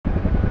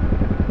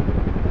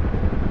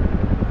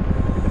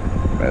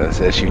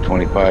This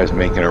SU-25 is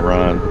making a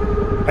run.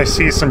 I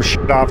see some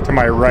shit off to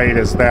my right.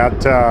 Is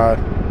that,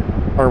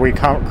 are we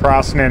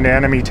crossing into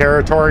enemy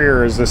territory,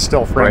 or is this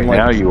still friendly? Right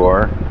now you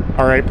are.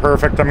 All right,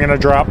 perfect. I'm gonna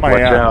drop my.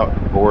 Watch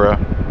out, Bora.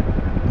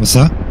 What's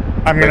that?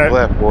 I'm gonna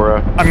left,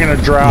 Bora. I'm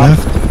gonna drop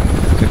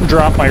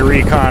my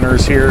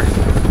reconers here.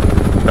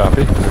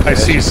 Copy. I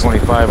see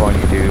 25 on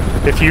you, dude.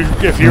 If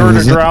you were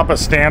to drop a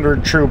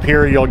standard troop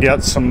here, you'll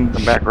get some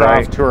back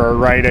off to our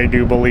right, I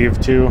do believe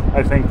too.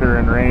 I think they're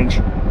in range.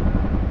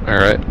 All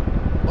right,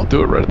 I'll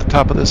do it right at the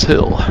top of this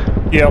hill.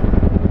 Yep.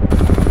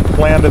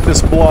 Land at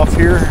this bluff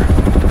here.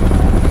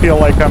 Feel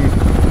like I'm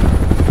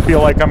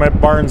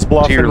at Barnes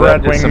Bluff in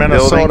Red Wing,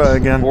 Minnesota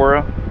again.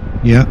 Bora.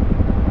 Yeah.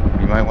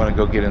 You might want to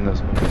go get in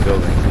those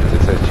buildings because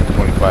it says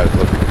SU-25 is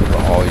looking for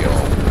all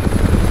y'all.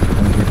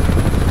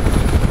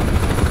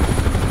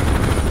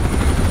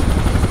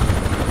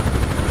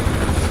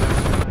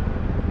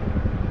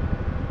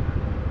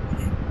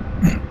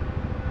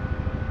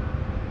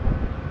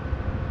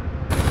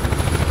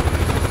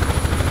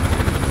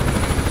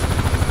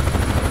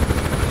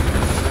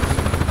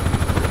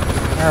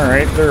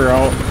 Alright, they're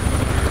out.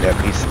 Yep,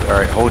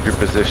 alright, hold your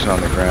position on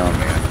the ground,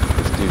 man.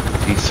 This dude,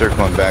 he's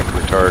circling back for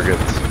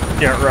targets.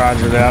 Yeah,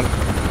 roger that.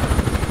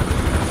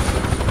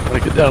 Gotta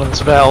get down in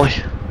this valley.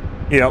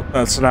 Yep,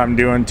 that's what I'm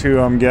doing too.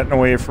 I'm getting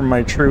away from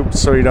my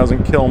troops so he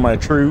doesn't kill my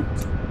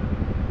troops.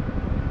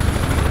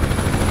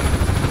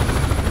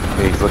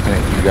 Yeah, he's looking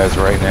at you guys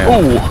right now.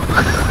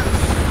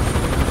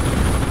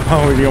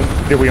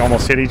 Oh, did we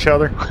almost hit each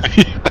other?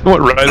 I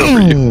went right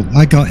over you.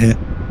 I got hit.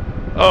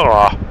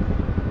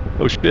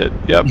 Oh shit.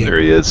 Yep, there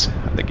he is.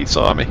 I think he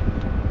saw me.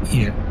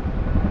 Yeah.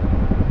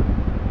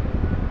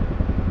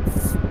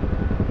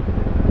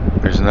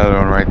 There's another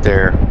one right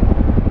there.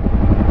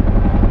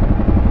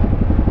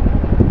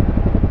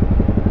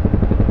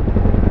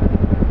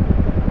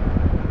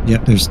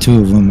 Yep, there's two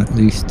of them at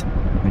least.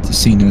 I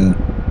just seen a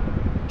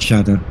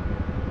shadow.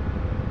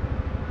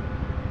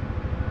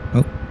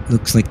 Oh,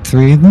 looks like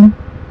three of them.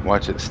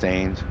 Watch it,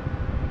 Stains.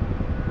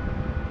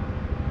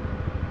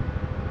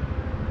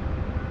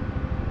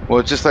 Well,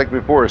 it's just like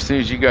before. As soon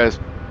as you guys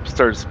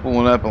start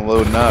spooling up and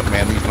loading up,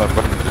 man, these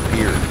motherfuckers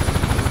appear.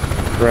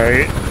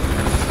 Right.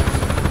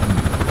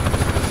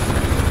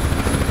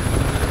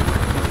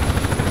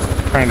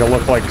 Trying to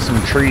look like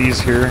some trees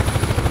here.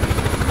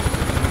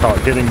 About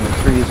hitting the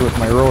trees with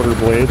my rotor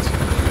blades.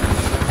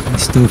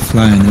 He's still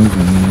flying over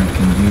me. I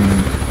can hear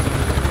him.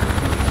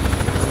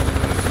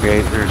 Okay,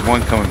 there's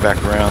one coming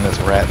back around. That's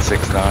Rat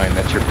 6'9".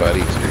 That's your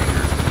buddy,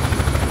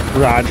 Streaker.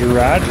 Roger,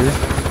 roger.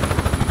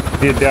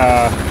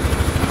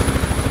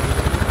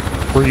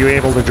 Were you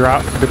able to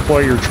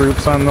deploy your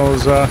troops on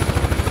those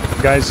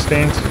guys'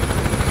 Stains?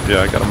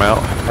 Yeah, I got them out.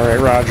 All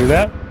right, roger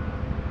that.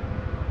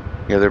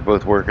 Yeah, they're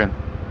both working.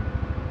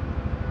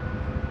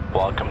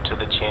 Welcome to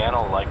the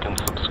channel. Like and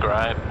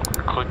subscribe.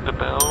 Click the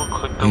bell.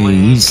 Click the Hey,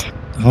 link. he's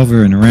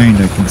hovering around.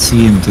 I can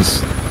see him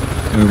just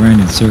go around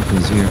in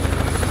circles here.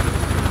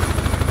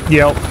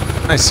 Yep,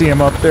 I see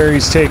him up there.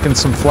 He's taking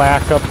some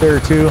flak up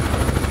there too.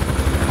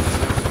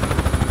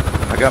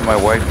 I got my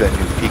wife that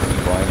new Peaky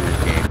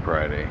Blinders game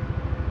Friday.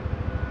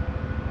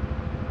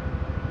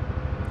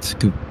 It's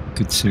a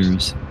good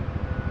series.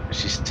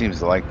 She seems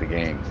to like the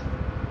game.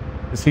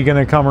 Is he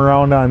gonna come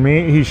around on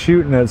me? He's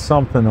shooting at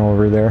something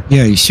over there.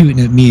 Yeah, he's shooting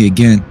at me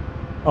again.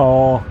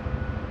 Oh.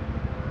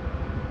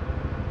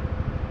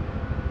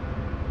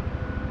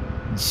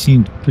 He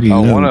seemed pretty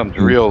low. Oh, one of them's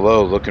real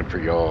low looking for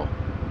y'all.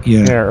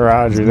 Yeah. Yeah,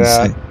 roger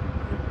that.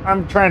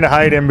 I'm trying to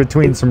hide in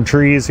between some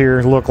trees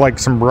here. Look like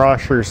some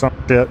brush or some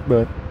shit,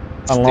 but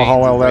I don't know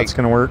how well that's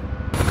gonna work.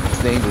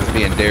 Stains is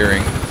being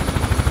daring.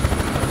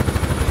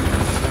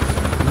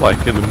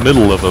 Like in the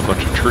middle of a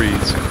bunch of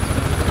trees.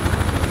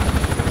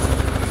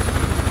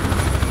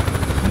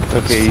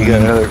 Okay, you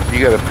got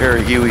a pair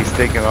of Hueys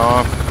taking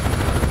off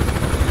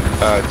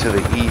to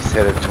the east,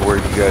 headed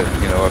toward you guys,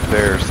 up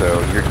there.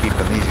 So you're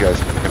keeping these guys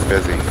fucking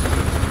busy.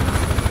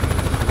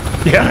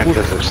 Yeah,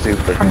 because they're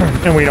stupid.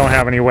 And we don't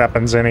have any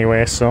weapons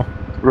anyway, so.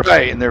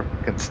 Right, and they're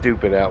fucking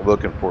stupid out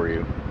looking for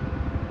you.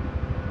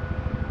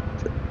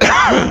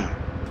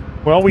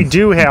 Well, we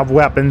do have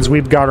weapons.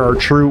 We've got our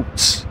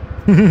troops.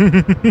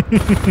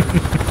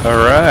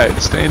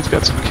 Alright, Stain's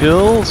got some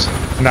kills.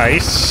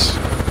 Nice.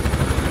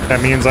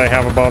 That means I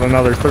have about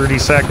another 30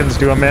 seconds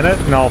to a minute,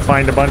 and I'll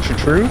find a bunch of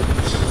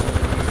troops.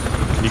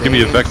 Can you give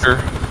me a vector?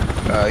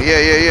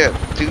 Yeah.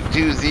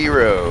 220.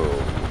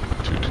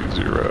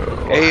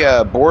 220.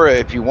 Hey, Bora,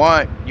 if you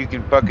want, you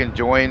can fucking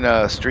join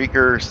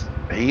Streaker's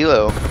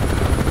Helo.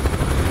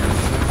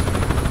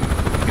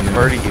 You can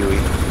party Huey.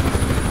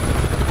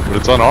 But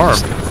it's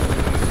unarmed.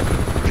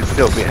 You can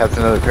still has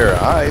another pair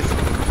of eyes.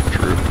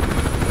 True.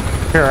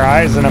 Pair of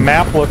eyes and a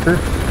map looker.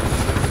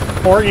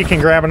 Or you can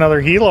grab another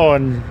Helo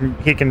and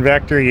he can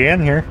vector you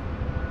in here.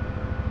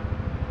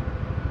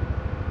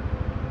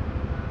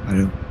 I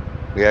don't.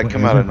 Yeah,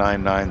 come out of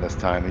 9-9 this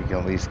time. You can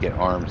at least get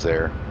arms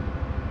there.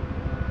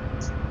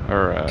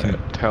 Alright, okay.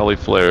 Tally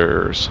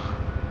flares.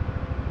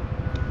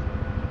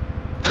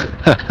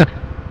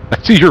 I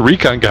see your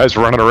recon guys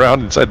running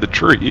around inside the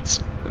trees.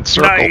 in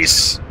circles.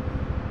 Nice.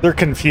 They're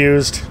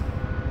confused.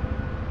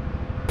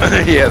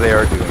 Yeah, they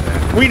are doing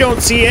that. We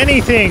don't see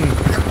anything.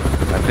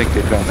 I think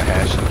they found the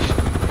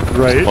hashish.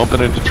 Right.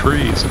 Bumping into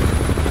trees.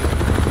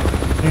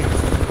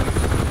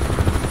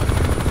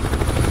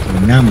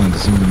 Now my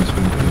zoom is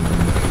working.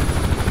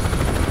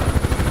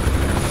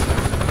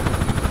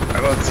 I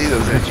don't see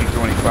those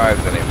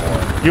SU-25s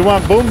anymore. You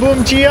want boom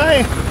boom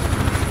GI?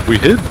 We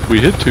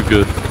hid too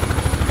good.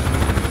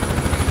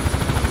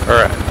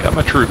 Alright, got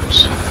my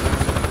troops.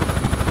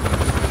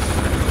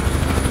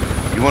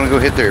 You want to go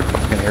hit their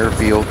fucking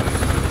airfield?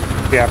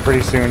 Yeah,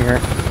 pretty soon here.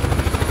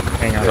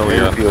 Hang on. Oh, The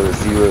yeah. airfield is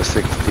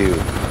 062.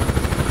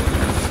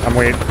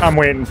 I'm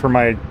waiting for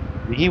my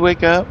Did he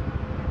wake up?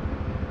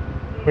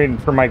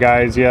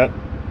 guys yet.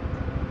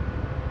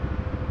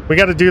 We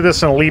got to do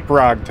this in a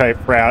leapfrog type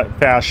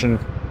fashion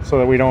so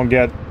that we don't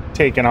get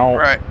taken out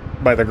Right.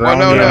 by the Well, ground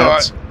no,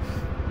 units.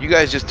 you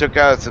guys just took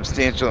out a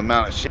substantial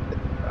amount of shit.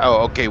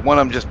 Oh, okay. One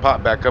of them just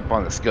popped back up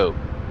on the scope.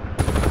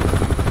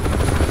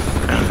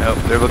 Nope,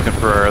 they're looking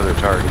for our other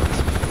targets.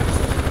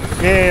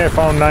 Yeah, I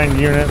found 9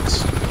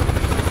 units.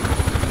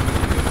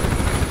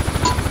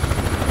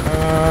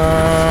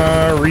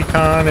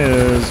 Recon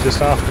is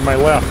just off to my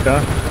left,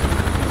 huh?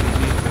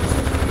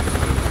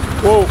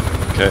 Whoa.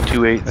 Okay.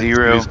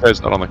 280. These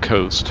guys out on the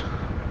coast.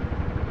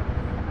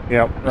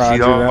 Yep, See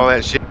roger all that.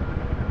 that shit?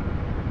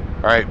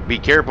 Alright, be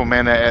careful,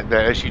 man.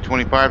 The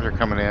SU-25s are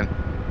coming in.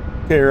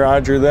 Okay,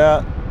 roger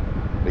that.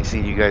 They see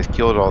you guys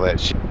killed all that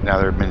shit.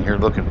 Now they've been here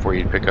looking for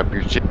you to pick up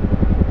your shit.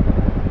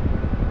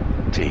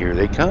 So here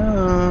they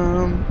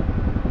come.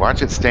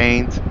 Watch it,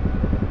 Stains.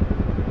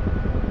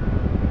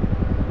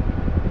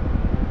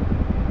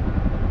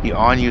 He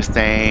on you,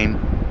 Stain.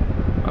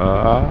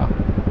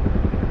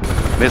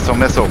 Missile,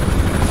 missile.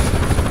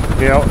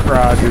 Yep,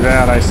 roger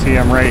that. I see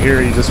him right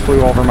here. He just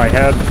flew over my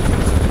head.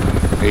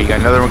 Okay, you got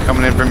another one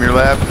coming in from your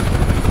left.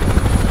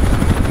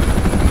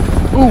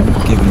 Ooh!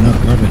 Giving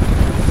up,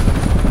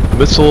 brother.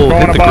 Missile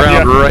Going hit the above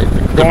ground you.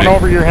 right. Going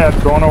over your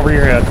head. Going over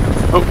your head.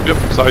 Oh, yep,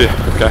 saw you.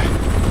 Okay.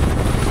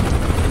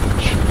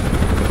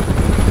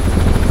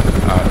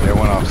 They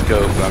went off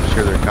scope, but I'm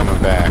sure they're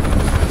coming back.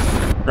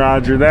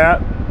 Roger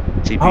that.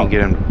 See if you can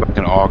get him to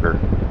fucking auger.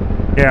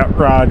 Yeah,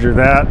 roger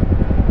that.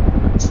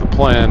 That's the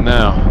plan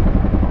now.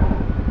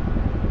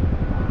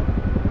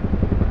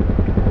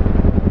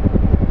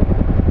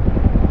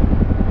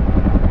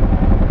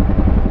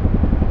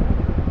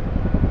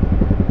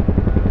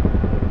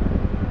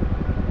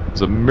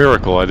 It's a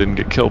miracle I didn't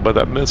get killed by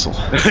that missile.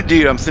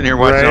 Dude, I'm sitting here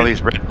watching all Right.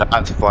 these red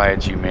dots fly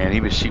at you, man.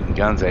 He was shooting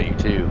guns at you,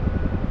 too.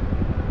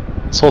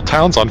 This whole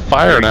town's on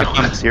fire Here he now.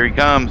 comes. Here he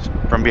comes.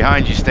 From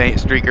behind you,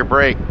 streaker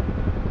break.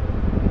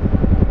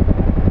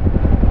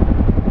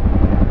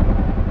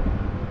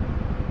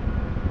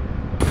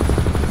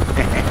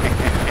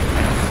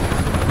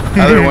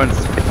 Other one,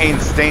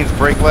 Stains,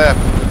 break left.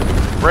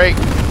 Break.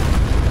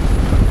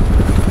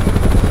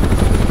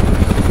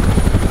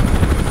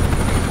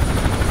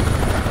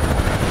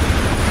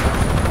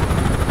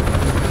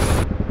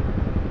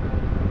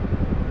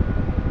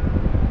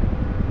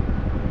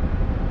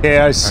 Okay,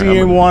 I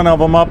see one of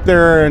them up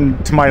there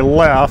and to my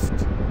left.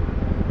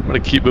 I'm gonna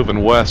keep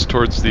moving west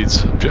towards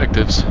these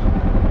objectives.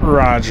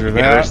 Roger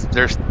Yeah,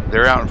 that.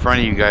 they're out in front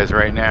of you guys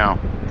right now.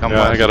 Come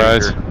Yeah, left, I got Streaker.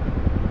 eyes.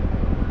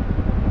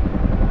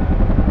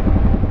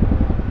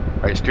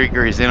 Alright,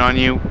 Streaker, he's in on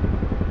you.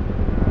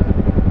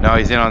 No,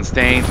 he's in on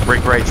Stains.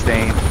 Break right,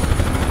 Stains.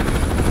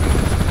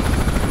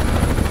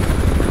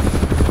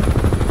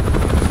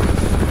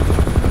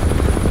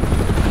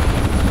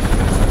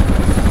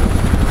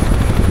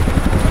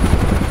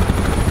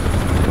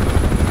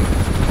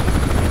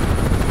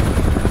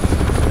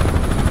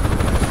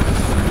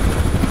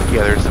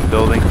 Yeah, there's some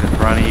buildings in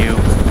front of you.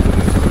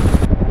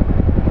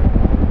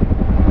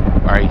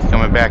 Alright, he's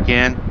coming back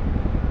in.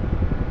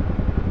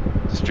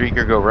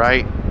 Streaker, go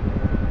right.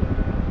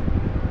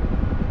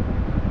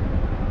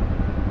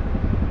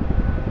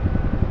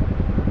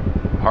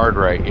 Hard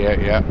right,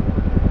 yeah.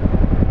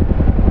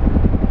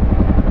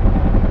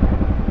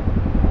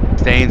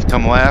 Stains,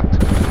 come left.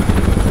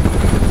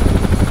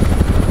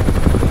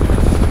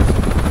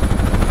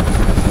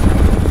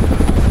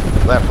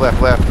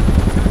 Left.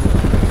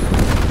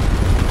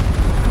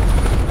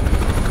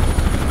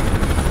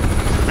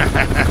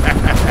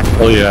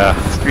 Oh yeah.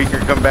 Streaker,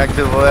 come back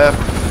to the left.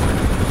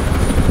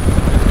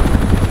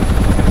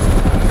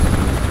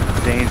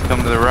 Stains,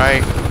 come to the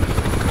right.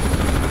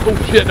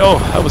 Oh shit! Oh,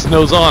 that was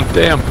nose on.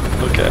 Damn.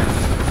 Okay.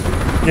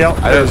 Yep,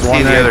 I don't there's see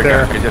one the right other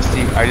there. guy.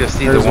 I just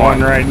see There's the one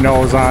one. right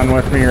nose on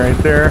with me right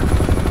there.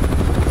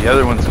 The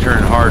other one's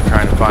turning hard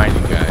trying to find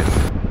you guys.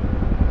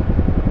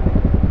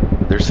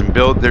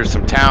 There's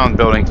some town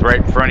buildings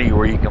right in front of you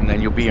where you come,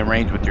 then you'll be in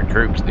range with your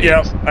troops. Dude.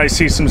 Yep, I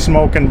see some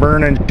smoke and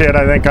burning shit.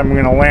 I think I'm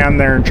gonna land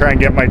there and try and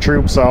get my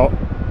troops out.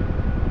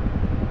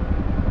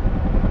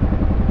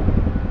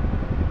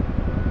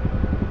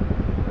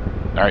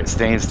 All right,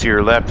 Stains, to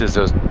your left is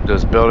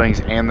those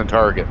buildings and the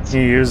targets.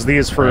 You use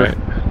these for Right.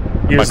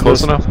 Am I use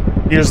close this, enough?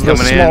 use the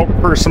coming smoke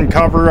for some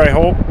cover. I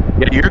hope.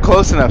 Yeah, you're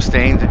close enough,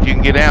 Staines. If you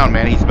can get down,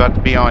 man, he's about to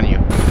be on you.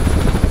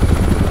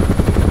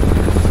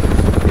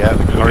 Yeah,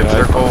 hard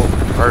circle,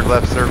 hard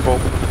left circle.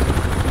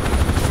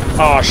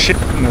 Oh shit,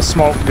 and the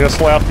smoke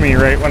just left me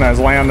right when I was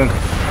landing.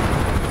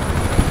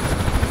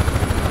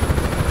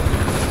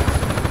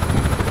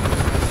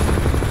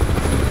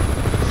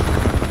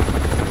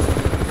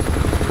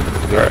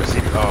 Alright.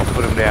 Oh,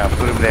 put him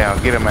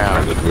down, get him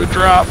out. Did we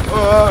drop?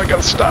 Oh, I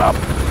gotta stop.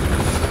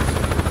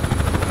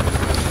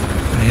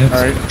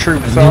 Alright,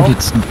 troops I out.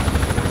 needed some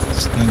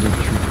standard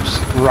troops.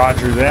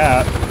 Roger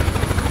that.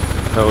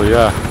 Hell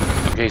yeah.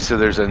 Okay, so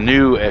there's a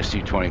new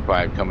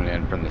SU-25 coming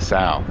in from the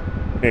south.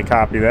 Okay,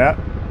 copy that.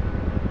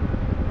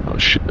 Oh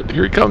shit,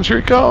 here he comes, here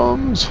he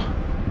comes.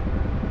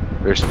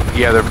 They're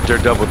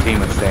double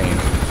teaming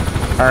Staines.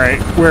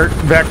 Alright, where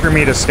vector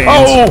me to Staines.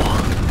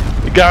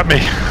 Oh! You got me.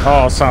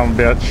 Oh, son of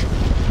a bitch.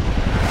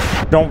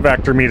 Don't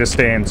vector me to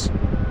Staines.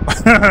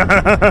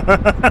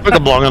 Took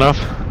him long enough.